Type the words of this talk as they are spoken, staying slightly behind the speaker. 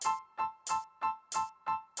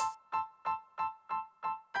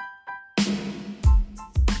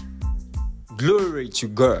Glory to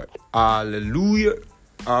God. Hallelujah.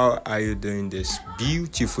 How are you doing this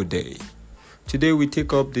beautiful day? Today we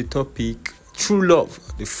take up the topic True Love,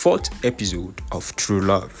 the fourth episode of True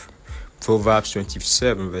Love. Proverbs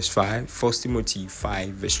 27 verse 5, 1 Timothy 5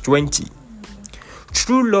 verse 20.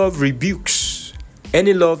 True love rebukes.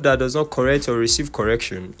 Any love that does not correct or receive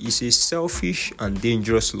correction is a selfish and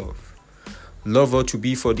dangerous love. Love ought to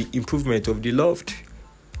be for the improvement of the loved.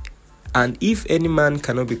 And if any man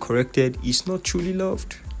cannot be corrected, he is not truly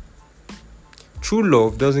loved. True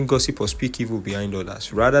love doesn't gossip or speak evil behind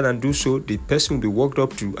others. Rather than do so, the person will be walked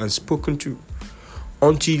up to and spoken to.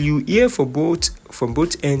 Until you hear from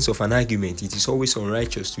both ends of an argument, it is always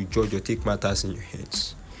unrighteous to judge or take matters in your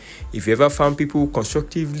hands. If you ever found people who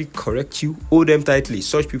constructively correct you, hold them tightly.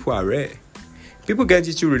 Such people are rare. People get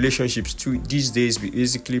into relationships these days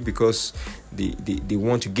basically because they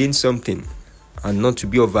want to gain something and not to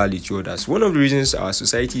be of value to others. One of the reasons our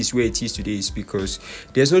society is where it is today is because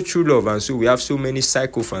there's no true love, and so we have so many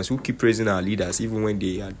psychophants who keep praising our leaders even when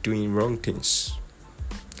they are doing wrong things.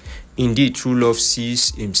 Indeed, true love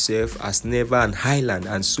sees himself as never an island,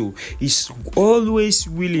 and so is always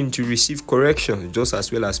willing to receive correction just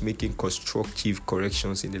as well as making constructive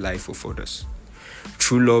corrections in the life of others.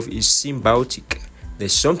 True love is symbiotic.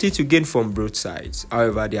 There's something to gain from both sides.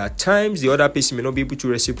 However, there are times the other person may not be able to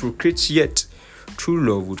reciprocate yet. True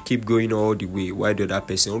love would keep going all the way, while the other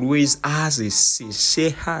person always has a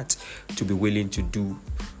sincere heart to be willing to do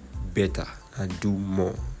better and do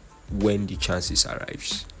more when the chances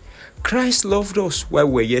arrives. Christ loved us while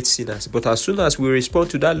we were yet sinners, but as soon as we respond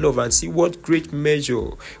to that love and see what great measure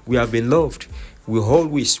we have been loved, we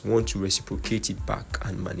always want to reciprocate it back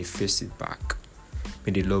and manifest it back.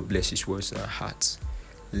 May the Lord bless His words in our hearts.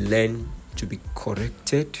 Learn to be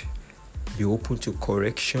corrected, be open to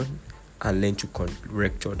correction, and learn to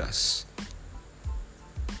correct others.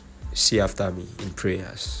 Say after me in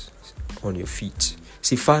prayers on your feet.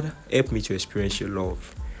 Say, Father, help me to experience your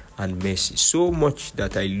love and mercy so much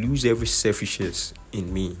that I lose every selfishness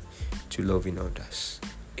in me to loving others.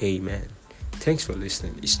 Amen. Thanks for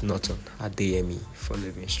listening. It's Norton Adeyemi for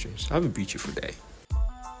Living Streams. Have a beautiful day.